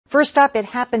First up, it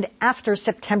happened after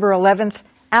September 11th,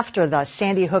 after the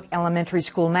Sandy Hook Elementary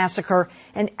School massacre,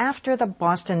 and after the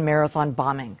Boston Marathon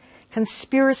bombing.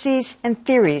 Conspiracies and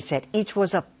theories that each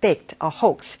was a faked, a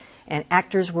hoax, and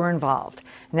actors were involved.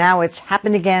 Now it's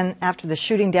happened again after the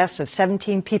shooting deaths of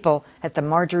 17 people at the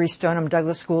Marjorie Stoneman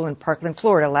Douglas School in Parkland,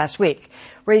 Florida last week,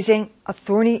 raising a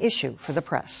thorny issue for the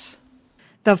press.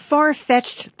 The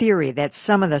far-fetched theory that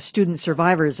some of the student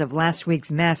survivors of last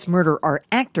week's mass murder are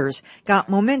actors got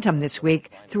momentum this week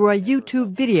through a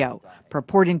YouTube video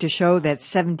purporting to show that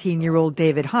 17-year-old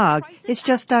David Hogg is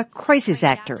just a crisis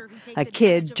actor, a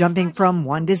kid jumping from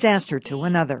one disaster to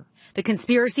another. The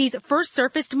conspiracies first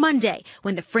surfaced Monday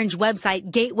when the fringe website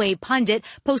Gateway Pundit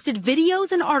posted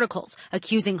videos and articles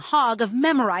accusing Hogg of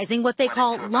memorizing what they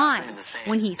call lines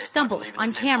when he stumbles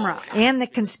on camera. And the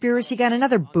conspiracy got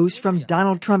another boost from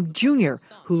Donald Trump Jr.,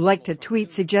 who liked to tweet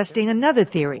suggesting another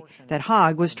theory, that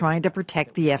Hogg was trying to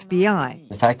protect the FBI.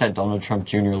 The fact that Donald Trump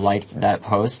Jr. liked that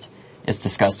post is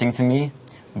disgusting to me,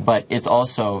 but it's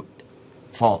also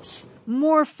false.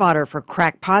 More fodder for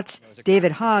crackpots.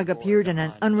 David Hogg appeared in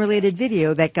an unrelated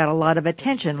video that got a lot of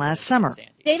attention last summer.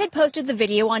 David posted the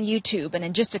video on YouTube and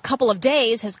in just a couple of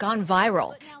days has gone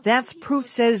viral. That's proof,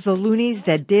 says the loonies,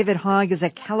 that David Hogg is a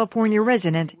California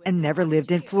resident and never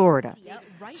lived in Florida.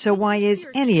 So why is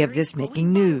any of this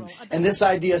making news? And this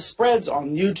idea spreads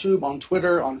on YouTube, on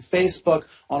Twitter, on Facebook,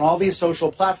 on all these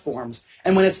social platforms.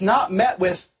 And when it's not met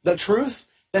with the truth,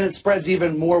 then it spreads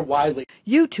even more widely.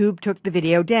 YouTube took the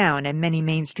video down, and many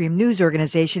mainstream news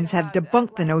organizations have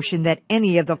debunked the notion that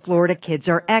any of the Florida kids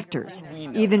are actors.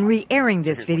 Even re-airing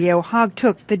this video Hogg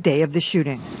took the day of the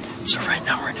shooting. So right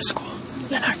now we're in a school,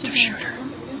 an active shooter.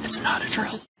 It's not a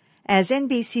drill. As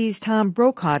NBC's Tom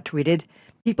Brokaw tweeted,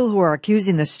 people who are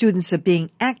accusing the students of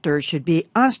being actors should be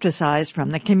ostracized from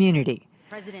the community.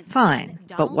 Fine,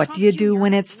 but what do you do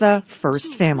when it's the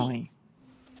first family?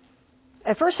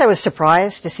 At first I was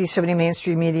surprised to see so many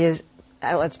mainstream media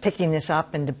outlets picking this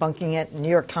up and debunking it. New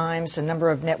York Times, a number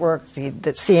of networks, the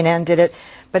CNN did it.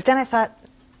 But then I thought,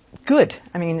 good.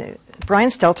 I mean,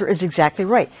 Brian Stelter is exactly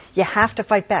right. You have to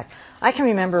fight back. I can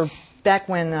remember back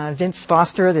when Vince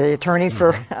Foster, the attorney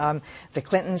for the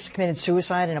Clintons, committed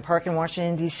suicide in a park in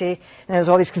Washington, D.C., and there was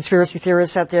all these conspiracy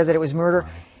theorists out there that it was murder.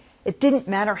 It didn't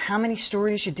matter how many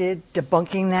stories you did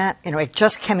debunking that. You know, it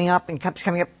just coming up and kept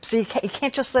coming up. So you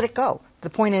can't just let it go. The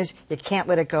point is, you can't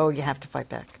let it go. You have to fight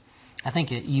back. I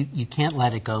think you can't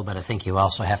let it go, but I think you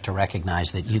also have to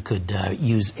recognize that you could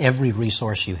use every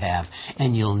resource you have,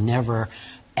 and you'll never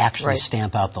actually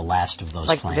stamp out the last of those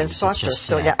like flames. Vince Foster, it's just,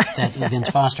 still, yeah. Vince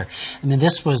Foster. I mean,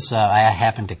 this was, I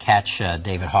happened to catch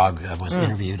David Hogg was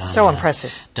interviewed on. So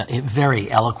impressive. Very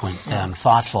eloquent,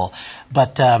 thoughtful.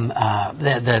 But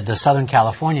the Southern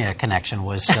California connection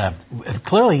was,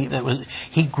 clearly,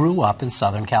 he grew up in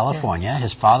Southern California. Yeah.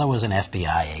 His father was an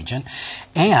FBI agent.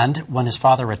 And when his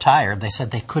father retired, they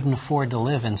said they couldn't afford to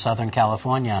live in Southern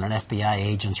California on an FBI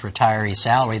agent's retiree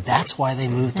salary. That's why they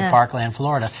moved to Parkland,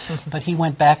 Florida. But he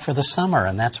went back for the summer,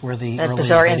 and that's where the early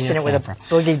bizarre video incident with came a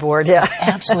boogie board, yeah.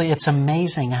 Absolutely. It's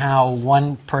amazing how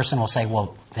one person will say,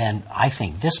 well, then I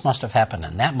think this must have happened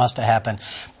and that must have happened,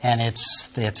 and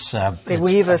they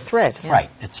weave a thread. Yeah. Right.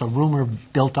 It's a rumor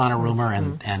built on a rumor,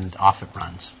 and off it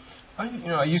runs.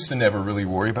 I used to never really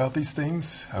worry about these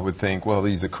things. I would think, well,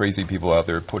 these are crazy people out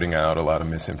there putting out a lot of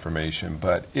misinformation.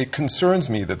 But it concerns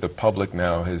me that the public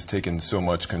now has taken so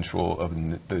much control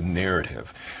of the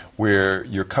narrative, where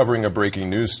you're covering a breaking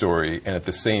news story, and at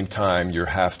the same time you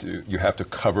have to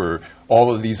cover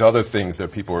all of these other things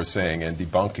that people are saying and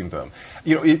debunking them.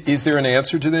 You know, is there an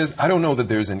answer to this? I don't know that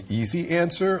there's an easy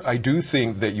answer. I do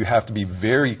think that you have to be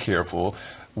very careful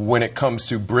when it comes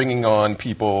to bringing on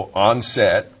people on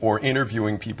set or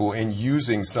interviewing people and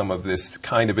using some of this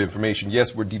kind of information.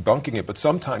 Yes, we're debunking it, but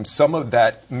sometimes some of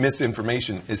that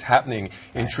misinformation is happening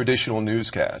in traditional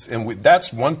newscasts. And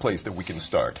that's one place that we can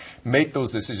start. Make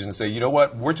those decisions and say, you know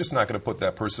what, we're just not going to put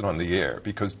that person on the air,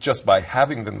 because just by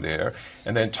having them there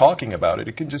and then talking about it,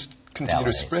 it can just continue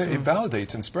to spread. It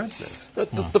validates and spreads this.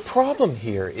 The problem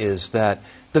here is that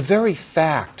the very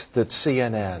fact that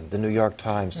CNN, the New York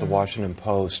Times, the Washington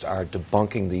Post are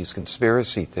debunking these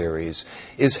conspiracy theories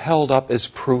is held up as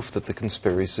proof that the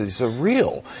conspiracies are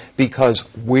real, because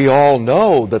we all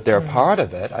know that they're part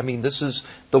of it. I mean, this is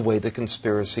the way the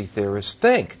conspiracy theorists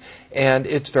think, and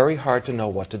it's very hard to know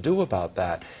what to do about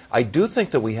that. I do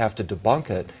think that we have to debunk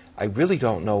it. I really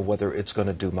don't know whether it's going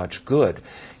to do much good.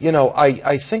 You know,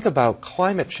 I think about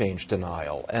climate change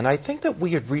denial, and I think that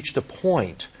we had reached a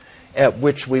point at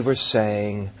which we were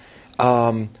saying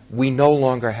we no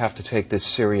longer have to take this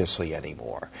seriously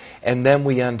anymore. And then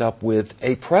we end up with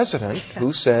a president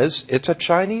who says it's a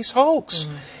Chinese hoax.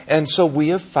 And so we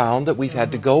have found that we've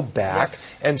had to go back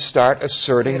and start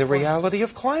asserting the reality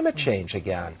of climate change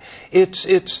again.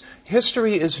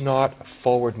 History is not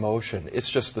forward motion. It's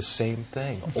just the same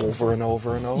thing over and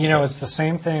over and over. You know, it's the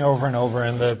same thing over and over,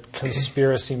 and the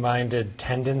conspiracy-minded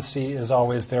tendency is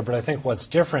always there. But I think what's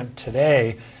different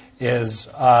today is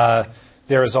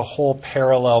there is a whole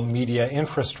parallel media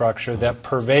infrastructure that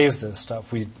purveys this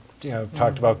stuff. We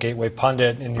talked about Gateway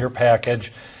Pundit in your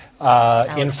package.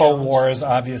 InfoWars,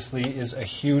 obviously, is a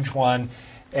huge one.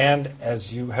 And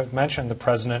as you have mentioned, the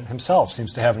president himself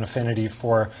seems to have an affinity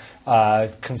for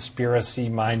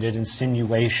conspiracy-minded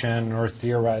insinuation or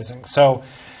theorizing. So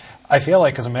I feel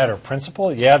like as a matter of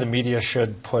principle, yeah, the media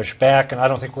should push back, and I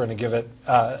don't think we're going to give it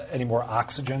any more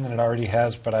oxygen than it already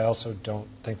has, but I also don't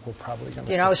think we're probably going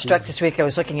to succeed. I was struck this week. I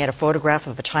was looking at a photograph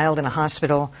of a child in a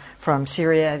hospital from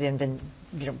Syria. It had been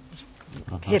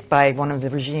hit by one of the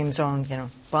regime's own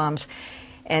bombs.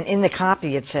 And in the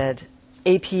copy it said,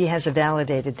 AP has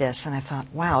validated this, and I thought,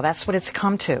 wow, that's what it's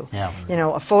come to. Yeah.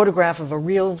 A photograph of a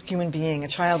real human being, a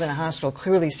child in a hospital,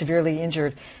 clearly severely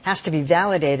injured, has to be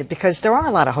validated because there are a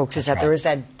lot of hoaxes out there. There is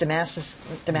that Damascus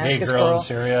girl in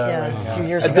Syria, a few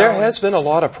years ago. There has been a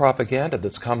lot of propaganda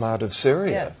that's come out of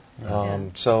Syria.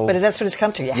 But that's what it's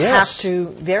come to. You have to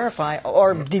verify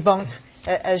or debunk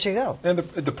as you go. And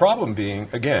the problem being,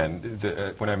 again,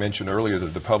 when I mentioned earlier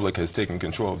that the public has taken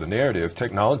control of the narrative,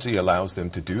 technology allows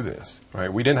them to do this,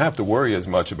 right? We didn't have to worry as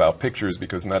much about pictures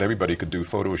because not everybody could do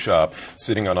Photoshop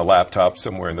sitting on a laptop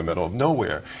somewhere in the middle of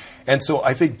nowhere. And so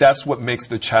I think that's what makes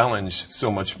the challenge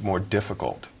so much more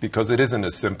difficult, because it isn't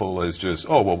as simple as just,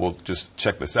 oh, well, we'll just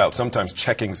check this out. Sometimes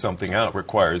checking something out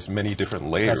requires many different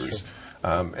layers.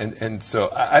 And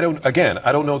so I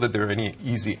don't know that there are any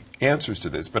easy answers to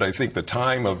this, but I think the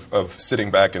time of sitting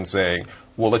back and saying,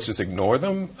 well, let's just ignore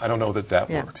them, I don't know that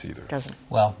works either. Doesn't.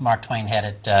 Well, Mark Twain had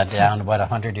it down,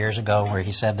 100 years ago, where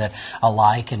he said that a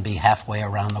lie can be halfway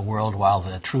around the world while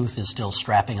the truth is still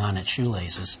strapping on its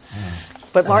shoelaces.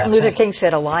 But Martin Luther King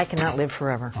said a lie cannot live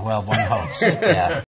forever. Well, one hopes. Yeah.